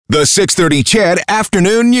The 6:30 Chad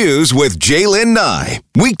Afternoon News with Jaylen Nye.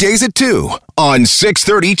 Weekdays at 2 on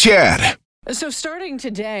 6:30 Chad. So starting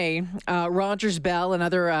today, Rogers, Bell, and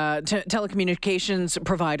other telecommunications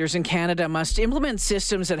providers in Canada must implement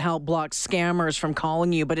systems that help block scammers from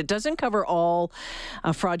calling you, but it doesn't cover all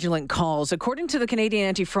fraudulent calls. According to the Canadian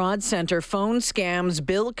Anti-Fraud Centre, phone scams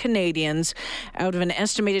bill Canadians out of an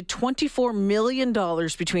estimated $24 million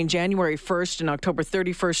between January 1st and October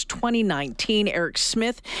 31st, 2019. Eric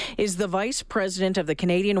Smith is the Vice President of the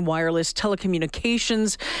Canadian Wireless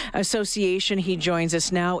Telecommunications Association. He joins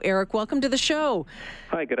us now. Eric, welcome to the show.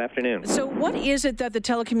 Hi, good afternoon. So what is it that the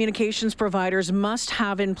telecommunications providers must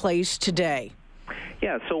have in place today?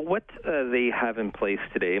 Yeah, so what they have in place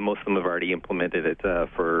today, most of them have already implemented it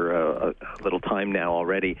for a little time now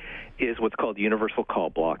already, is what's called universal call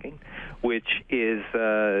blocking, which is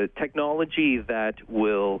technology that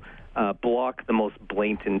will block the most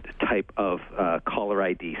blatant type of caller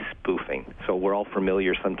ID spoofing. So we're all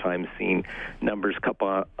familiar sometimes seeing numbers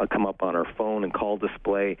come up on our phone and call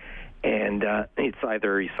display, and it's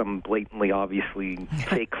either some blatantly, obviously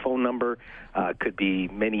fake phone number, could be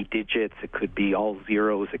many digits, it could be all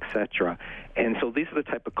zeros, etc. And so these are the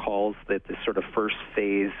type of calls that the sort of first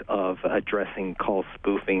phase of addressing call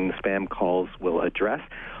spoofing, spam calls will address.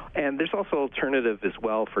 And there's also alternative as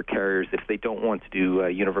well for carriers. If they don't want to do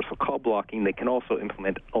universal call blocking, they can also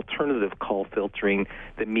implement alternative call filtering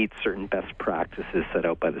that meets certain best practices set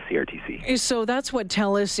out by the CRTC. So that's what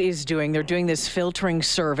TELUS is doing. They're doing this filtering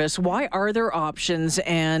service. Why are there options?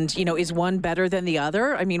 And, is one better than the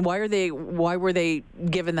other? I mean, why were they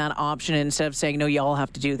given that option instead of saying, no, you all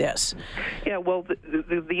have to do this? Yeah, well,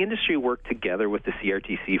 the industry worked together with the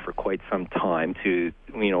CRTC for quite some time to,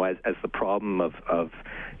 as the problem of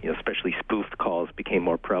especially spoofed calls became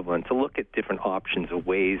more prevalent, to look at different options of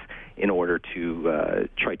ways in order to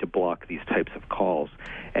try to block these types of calls.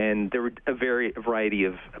 And there were a variety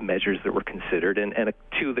of measures that were considered, and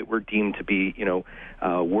two that were deemed to be,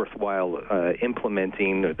 worthwhile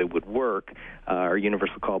implementing or that would work are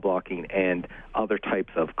universal call blocking and other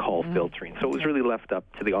types of call filtering. So it was really left up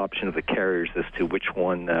to the option of the carriers as to which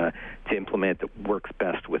one to implement that works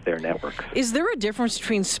best with their networks. Is there a difference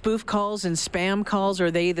between spoof calls and spam calls? Are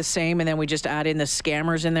they the same, and then we just add in the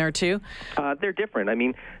scammers in there too? They're different. I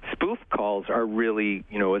mean, spoof calls are really,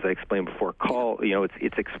 as I explained before,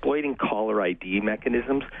 it's exploiting caller ID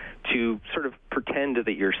mechanisms to sort of pretend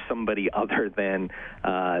that you're somebody other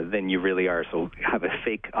than you really are. So have a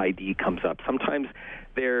fake ID comes up. Sometimes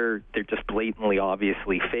they're just blatantly,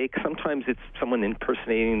 obviously fake. Sometimes it's someone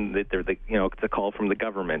impersonating that they're it's a call from the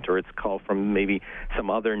government, or it's a call from maybe some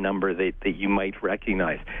other number that you might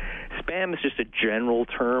recognize. Spam is just a general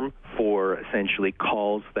term for essentially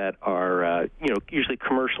calls that are, usually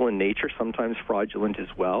commercial in nature, sometimes fraudulent as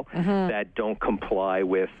well, that don't comply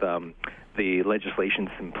with the legislation's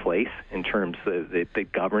in place in terms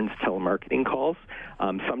that governs telemarketing calls.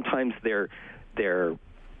 Sometimes they're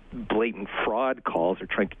blatant fraud calls or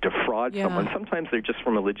trying to defraud someone. Sometimes they're just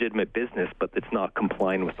from a legitimate business, but it's not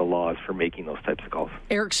complying with the laws for making those types of calls.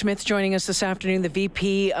 Eric Smith joining us this afternoon, the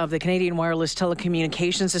VP of the Canadian Wireless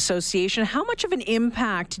Telecommunications Association. How much of an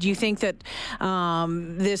impact do you think that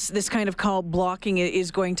this kind of call blocking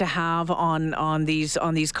is going to have on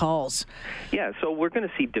these calls? Yeah, so we're going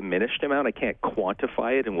to see diminished amount. I can't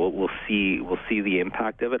quantify it, and we'll see the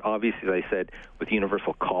impact of it. Obviously, as I said, with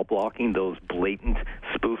universal call blocking, those blatant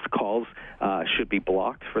spoof calls should be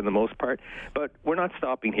blocked for the most part. But we're not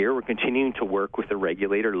stopping here. We're continuing to work with the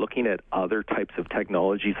regulator, looking at other types of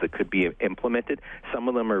technologies that could be implemented. Some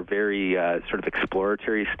of them are very sort of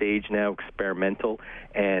exploratory stage now, experimental,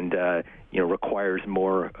 and requires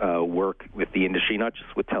more work with the industry, not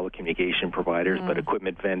just with telecommunication providers, but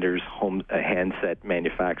equipment vendors, home handset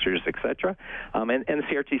manufacturers, etc. And the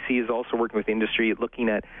CRTC is also working with industry, looking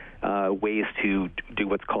at ways to do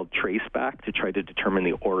what's called traceback to try to determine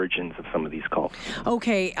the origins of some of these calls.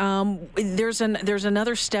 Okay, there's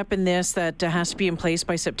another step in this that has to be in place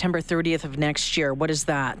by September 30th of next year. What is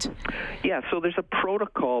that? Yeah, so there's a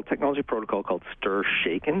technology protocol called Stir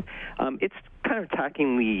Shaken. It's kind of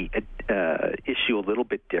tackling the issue a little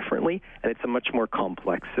bit differently, and it's a much more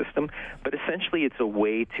complex system. But essentially, it's a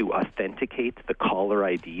way to authenticate the caller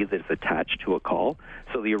ID that is attached to a call.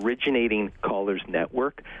 So the originating caller's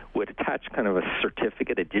network would attach kind of a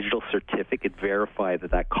certificate, a digital certificate, verify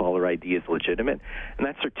that caller ID is legitimate, and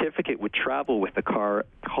that certificate would travel with the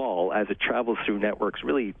call as it travels through networks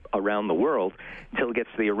really around the world until it gets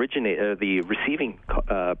to the receiving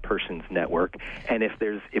person's network. And if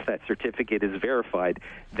that certificate is is verified,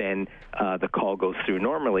 then the call goes through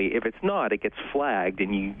normally. If it's not, it gets flagged,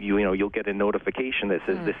 and you'll get a notification that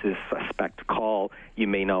says this is suspect call. You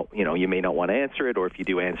may not want to answer it, or if you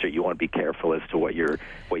do answer it, you want to be careful as to what you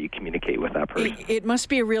communicate with that person. It must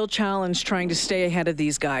be a real challenge trying to stay ahead of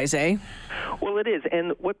these guys, eh? Well, it is.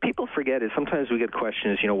 And what people forget is sometimes we get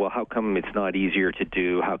questions, well, how come it's not easier to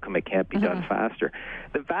do? How come it can't be done faster?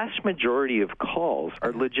 The vast majority of calls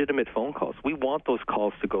are legitimate phone calls. We want those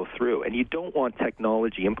calls to go through, and you don't want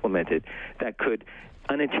technology implemented that could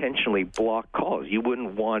unintentionally block calls. You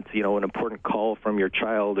wouldn't want, an important call from your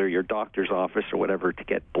child or your doctor's office or whatever to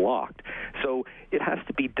get blocked. So it has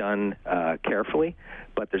to be done carefully,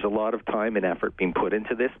 but there's a lot of time and effort being put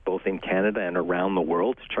into this, both in Canada and around the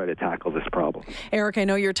world, to try to tackle this problem. Eric, I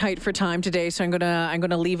know you're tight for time today, so I'm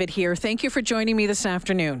gonna leave it here. Thank you for joining me this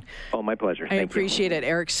afternoon. Oh, my pleasure. I appreciate it.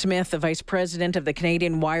 Eric Smith, the Vice President of the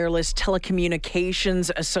Canadian Wireless Telecommunications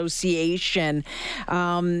Association.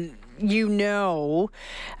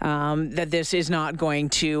 That this is not going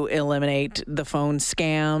to eliminate the phone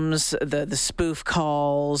scams, the spoof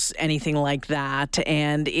calls, anything like that.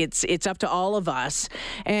 And it's up to all of us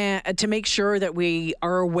to make sure that we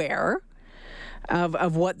are aware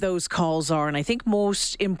of what those calls are. And I think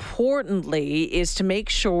most importantly is to make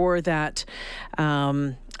sure that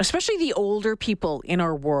especially the older people in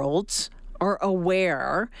our worlds are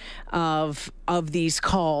aware of these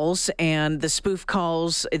calls and the spoof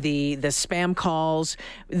calls, the spam calls,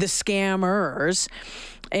 the scammers,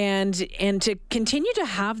 and to continue to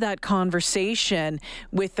have that conversation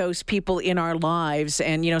with those people in our lives,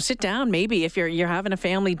 and sit down maybe if you're having a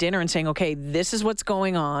family dinner and saying, okay, this is what's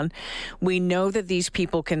going on. We know that these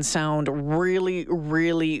people can sound really,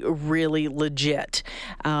 really, really legit,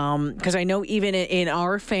 because I know even in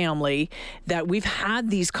our family that we've had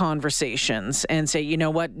these conversations and say, you know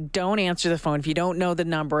what, don't answer the phone if you don't know the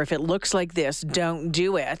number. If it looks like this, don't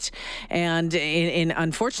do it. And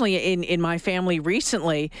unfortunately in my family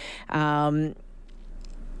recently, one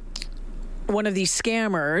of these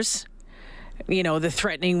scammers, the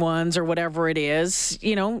threatening ones or whatever it is,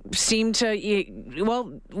 seemed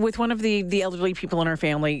to, with one of the elderly people in our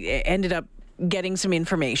family, ended up getting some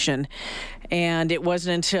information. And it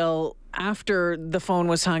wasn't until after the phone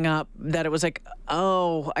was hung up that it was like,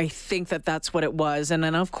 oh, I think that's what it was. And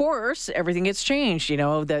then, of course, everything gets changed,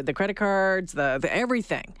 the credit cards, the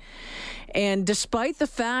everything. And despite the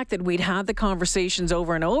fact that we'd had the conversations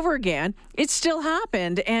over and over again, it still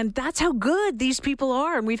happened. And that's how good these people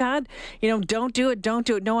are. And we've had, don't do it.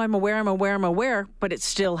 No, I'm aware. But it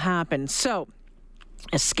still happened. So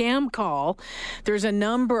a scam call, there's a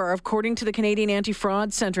number, according to the Canadian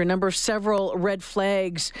Anti-Fraud Centre, several red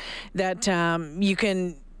flags that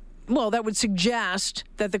that would suggest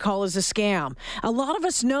that the call is a scam. A lot of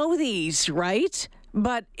us know these, right?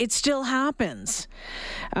 But it still happens.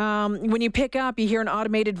 When you pick up, you hear an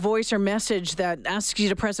automated voice or message that asks you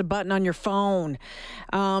to press a button on your phone.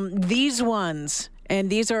 These ones, and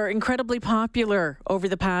these are incredibly popular over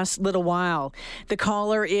the past little while. The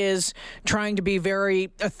caller is trying to be very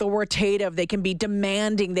authoritative. They can be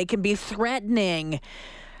demanding. They can be threatening.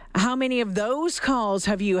 How many of those calls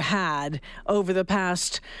have you had over the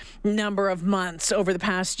past number of months, over the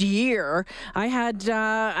past year? I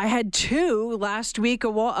had two last week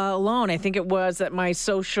alone. I think it was that my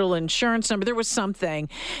social insurance number, there was something,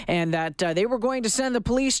 and that they were going to send the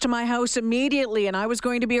police to my house immediately, and I was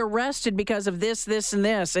going to be arrested because of this, and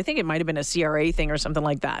this. I think it might have been a CRA thing or something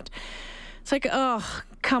like that. It's like, oh,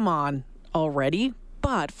 come on already.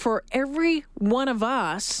 But for every one of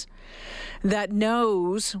us that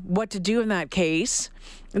knows what to do in that case,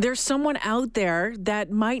 there's someone out there that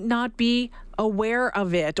might not be aware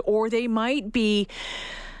of it, or they might be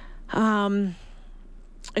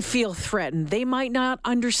feel threatened. They might not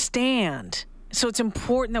understand. So it's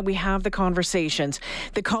important that we have the conversations.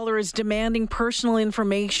 The caller is demanding personal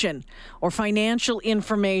information or financial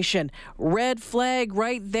information. Red flag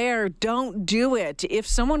right there. Don't do it. If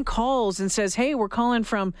someone calls and says, hey, we're calling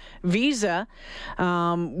from Visa,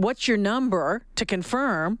 what's your number to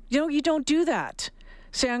confirm? You don't do that.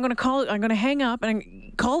 Say, I'm going to hang up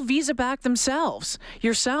and call Visa back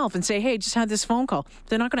yourself, and say, hey, just had this phone call.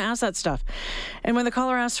 They're not going to ask that stuff. And when the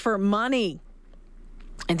caller asks for money,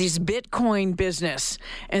 and these Bitcoin business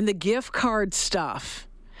and the gift card stuff.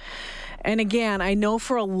 And again, I know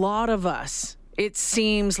for a lot of us, it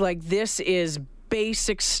seems like this is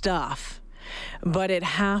basic stuff. but it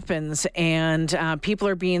happens, and people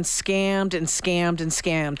are being scammed and scammed and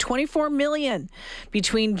scammed. $24 million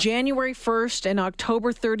between January 1st and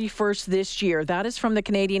October 31st this year. That is from the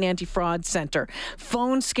Canadian Anti-Fraud Centre.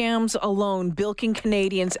 Phone scams alone bilking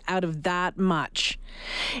Canadians out of that much.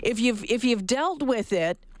 If you've dealt with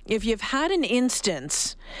it, if you've had an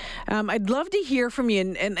instance, I'd love to hear from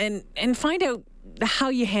you and find out how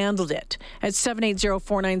you handled it at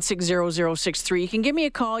 780-496-0063. You can give me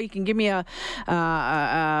a call. You can give me a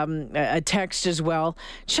text as well.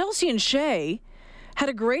 Chelsea and Shay had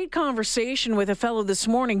a great conversation with a fellow this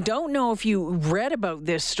morning. Don't know if you read about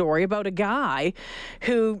this story about a guy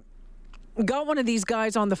who got one of these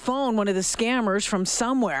guys on the phone, one of the scammers from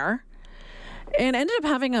somewhere, and ended up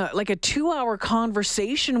having a 2-hour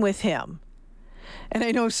conversation with him. And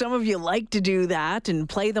I know some of you like to do that and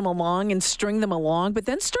play them along and string them along, but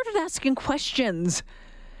then started asking questions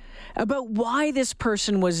about why this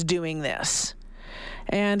person was doing this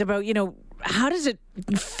and about, how does it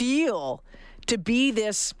feel to be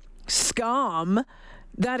this scum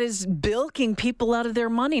that is bilking people out of their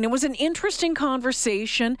money. And it was an interesting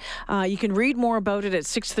conversation. You can read more about it at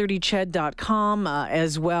 630ched.com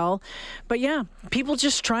as well. But yeah, people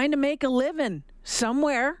just trying to make a living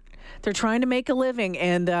somewhere. They're trying to make a living,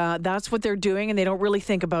 and that's what they're doing, and they don't really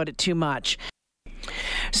think about it too much.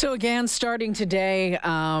 So again, starting today,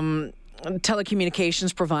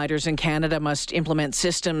 telecommunications providers in Canada must implement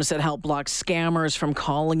systems that help block scammers from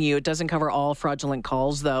calling you. It doesn't cover all fraudulent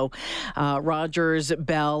calls, though. Rogers,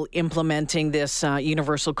 Bell implementing this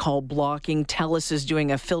universal call blocking. TELUS is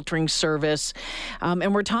doing a filtering service.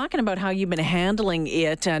 And we're talking about how you've been handling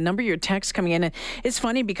it. A number of your texts coming in. It's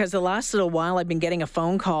funny because the last little while I've been getting a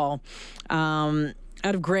phone call out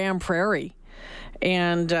of Graham Prairie.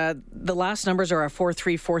 And the last numbers are a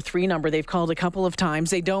 4343 number. They've called a couple of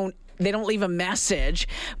times. They don't leave a message,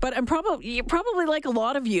 but you're probably like a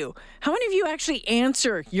lot of you. How many of you actually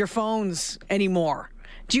answer your phones anymore?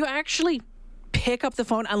 Do you actually pick up the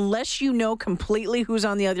phone unless you know completely who's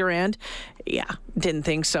on the other end? Yeah, didn't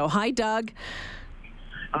think so. Hi, Doug.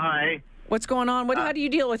 Hi. What's going on? How do you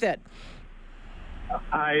deal with it? Can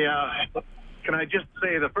I just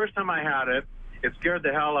say the first time I had it, it scared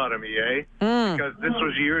the hell out of me, because this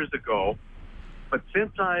was years ago. But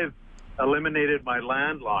since I've eliminated my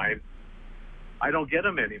landline, I don't get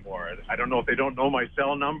them anymore. I don't know if they don't know my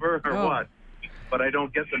cell number or what, but I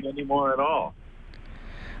don't get them anymore at all.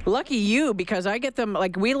 Lucky you, because I get them,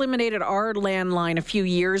 we eliminated our landline a few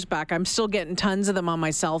years back. I'm still getting tons of them on my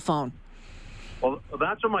cell phone. Well,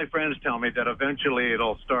 that's what my friends tell me, that eventually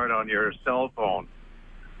it'll start on your cell phone.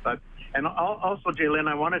 And also, Jaylin,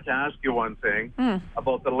 I wanted to ask you one thing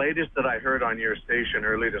about the latest that I heard on your station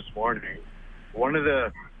early this morning. One of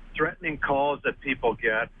the threatening calls that people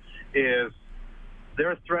get is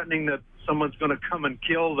they're threatening that someone's going to come and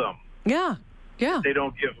kill them. Yeah. If they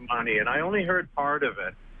don't give money. And I only heard part of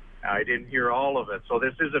it. I didn't hear all of it. So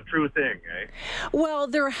this is a true thing, eh? Well,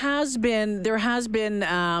 there has been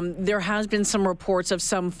some reports of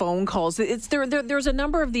some phone calls. There's a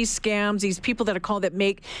number of these scams, these people that are called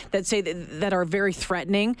that are very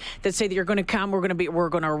threatening, that say that you're going to come, we're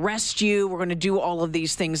going to arrest you, we're going to do all of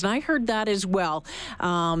these things. And I heard that as well.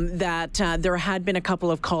 That there had been a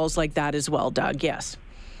couple of calls like that as well, Doug. Yes.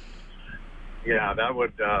 Yeah, that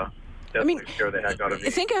would. Scare the heck out of me.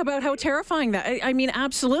 Think about how terrifying that. I mean,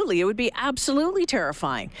 absolutely, it would be absolutely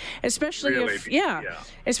terrifying, especially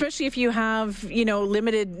if you have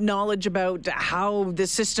limited knowledge about how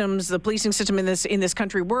the policing system in this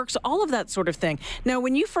country works, all of that sort of thing. Now,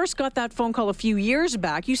 when you first got that phone call a few years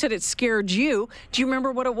back, you said it scared you. Do you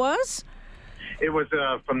remember what it was? It was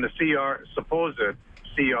from the supposed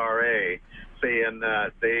CRA, saying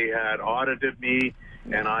that they had audited me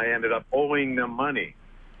and I ended up owing them money.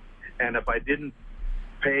 And if I didn't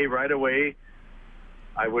pay right away,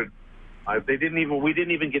 we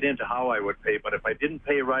didn't even get into how I would pay. But if I didn't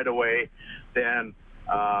pay right away, then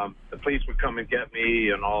the police would come and get me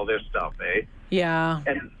and all this stuff, eh? Yeah.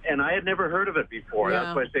 And I had never heard of it before. Yeah.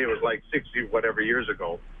 That's why I say it was like 60 whatever years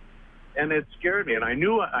ago. And it scared me. And I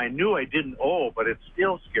knew I didn't owe, but it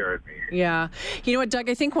still scared me. Yeah. You know what, Doug?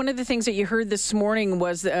 I think one of the things that you heard this morning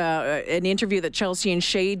was an interview that Chelsea and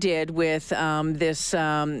Shay did with this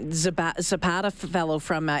Zapata fellow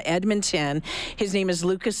from Edmonton. His name is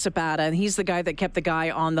Lucas Zapata, and he's the guy that kept the guy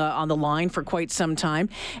on the line for quite some time.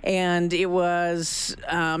 And it was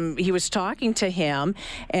he was talking to him,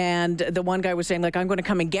 and the one guy was saying, I'm going to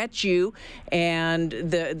come and get you. And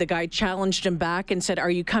the guy challenged him back and said,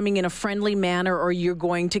 are you coming in a friendly manner or you're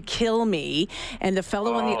going to kill me? And the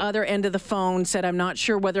fellow on the other end of the phone said, I'm not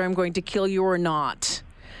sure whether I'm going to kill you or not.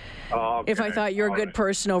 If I thought you're a good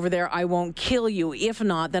person over there, I won't kill you. If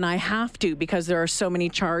not, then I have to, because there are so many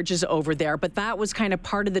charges over there. But that was kind of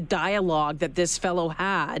part of the dialogue that this fellow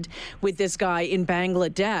had with this guy in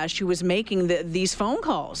Bangladesh who was making these phone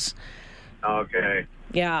calls. Okay.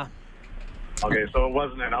 Yeah. Okay, so it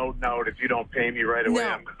wasn't an out and out, if you don't pay me right away,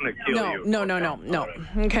 I'm going to kill you. No.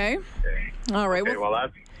 Okay. All right. Okay, well,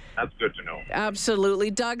 that's good to know.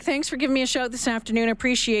 Absolutely. Doug, thanks for giving me a shout this afternoon. I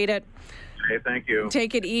appreciate it. Hey, thank you.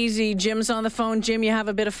 Take it easy. Jim's on the phone. Jim, you have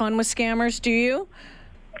a bit of fun with scammers, do you?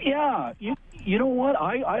 Yeah. You know what?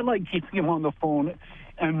 I like keeping them on the phone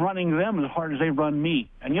and running them as hard as they run me.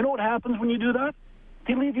 And you know what happens when you do that?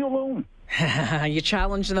 They leave you alone. You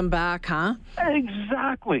challenge them back, huh?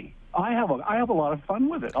 Exactly. I have a lot of fun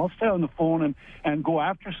with it. I'll stay on the phone and go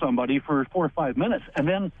after somebody for 4 or 5 minutes, and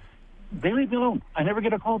then they leave me alone. I never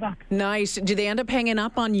get a call back. Nice. Do they end up hanging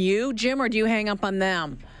up on you, Jim, or do you hang up on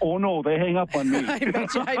them? Oh no, they hang up on me.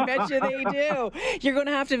 I bet you they do. You're going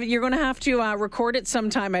to have to record it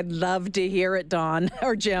sometime. I'd love to hear it, Don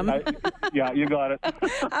or Jim. Yeah, you got it.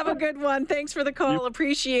 Have a good one. Thanks for the call.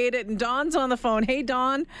 Appreciate it. And Don's on the phone. Hey,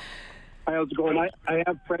 Don. Hi, how's it going? I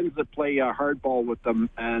have friends that play hardball with them,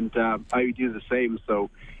 and I do the same. So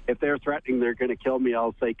if they're threatening they're going to kill me,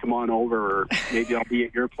 I'll say, come on over, or maybe I'll be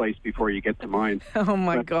at your place before you get to mine. Oh,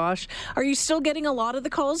 my gosh. Are you still getting a lot of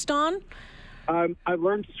the calls, Don? I've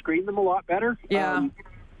learned to screen them a lot better. Yeah.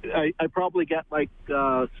 I probably get,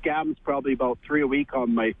 scams probably about 3 a week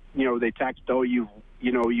on my, they text,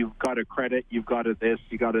 you've got a credit, you've got a this,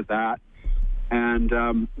 you got a that. And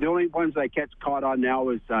the only ones I get caught on now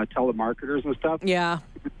is telemarketers and stuff. Yeah.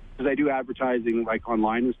 Because I do advertising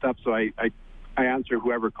online and stuff, so I answer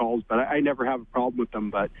whoever calls, but I never have a problem with them.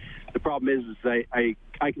 But the problem is I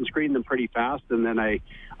can screen them pretty fast, and then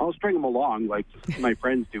I'll string them along like my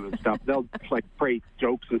friends do and stuff. They'll play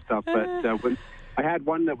jokes and stuff. But when I had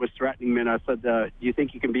one that was threatening me, and I said, do you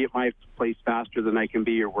think you can be at my place faster than I can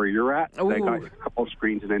be or where you're at? I got a couple of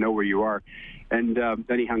screens, and I know where you are. And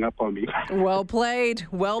then he hung up on me. Well played,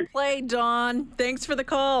 Don. Thanks for the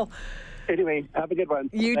call. Anyway, have a good one.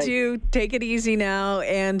 You too. Take it easy now.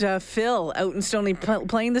 And Phil out in Stoney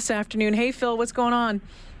playing this afternoon. Hey, Phil, what's going on?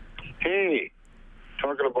 Hey,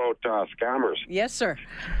 talking about scammers. Yes, sir.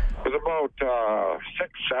 It was about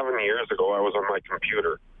 6-7 years ago. I was on my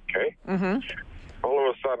computer, okay? Mm-hmm. All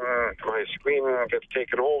of a sudden, my screen gets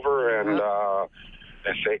taken over, and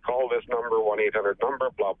they say, call this number, 1-800 number,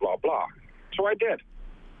 blah, blah, blah. So I did.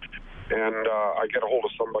 And I get a hold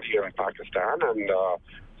of somebody in Pakistan, and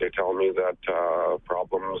they tell me that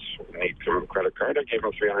problems need some credit card. I gave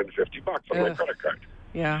them $350 on my credit card.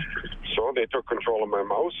 Yeah. So they took control of my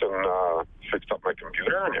mouse and fixed up my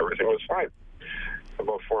computer, and everything was fine.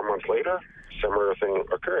 About 4 months later, similar thing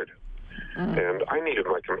occurred. And I needed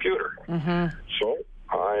my computer. Mm-hmm. So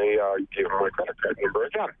I gave them my credit card number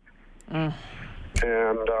again.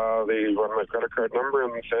 And they run my credit card number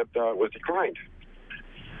and said it was declined.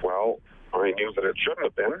 Well, I knew that it shouldn't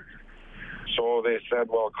have been. So they said,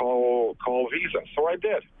 well, call Visa. So I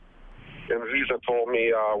did. And Visa told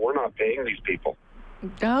me, we're not paying these people.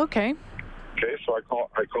 Oh, okay. Okay, so I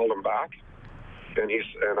called him back. And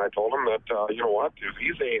I told him that, you know what, if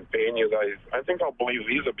Visa ain't paying you, I think I'll believe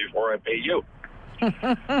Visa before I pay you.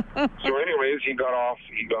 So anyways, he got off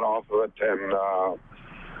of it, and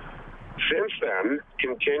since then,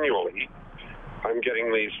 continually, I'm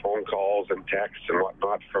getting these phone calls and texts and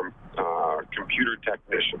whatnot from computer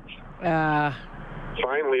technicians.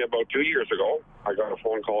 Finally, about 2 years ago, I got a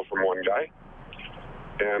phone call from one guy,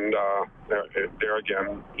 and there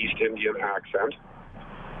again, East Indian accent,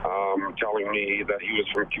 telling me that he was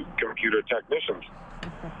from computer technicians.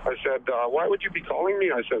 I said, why would you be calling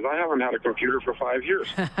me? I said, I haven't had a computer for 5 years.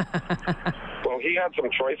 Well, he had some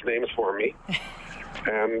choice names for me.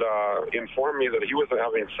 And informed me that he was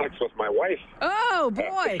having sex with my wife. Oh, boy.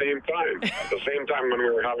 At the same time when we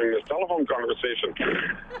were having this telephone conversation.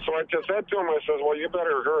 So I just said to him, I said, well, you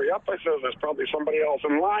better hurry up. I said, there's probably somebody else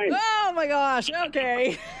in line. Oh, my gosh.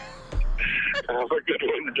 Okay. Have a good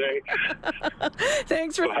one today.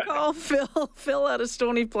 Thanks for the call, Phil. Phil out of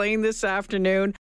Stony Plain this afternoon.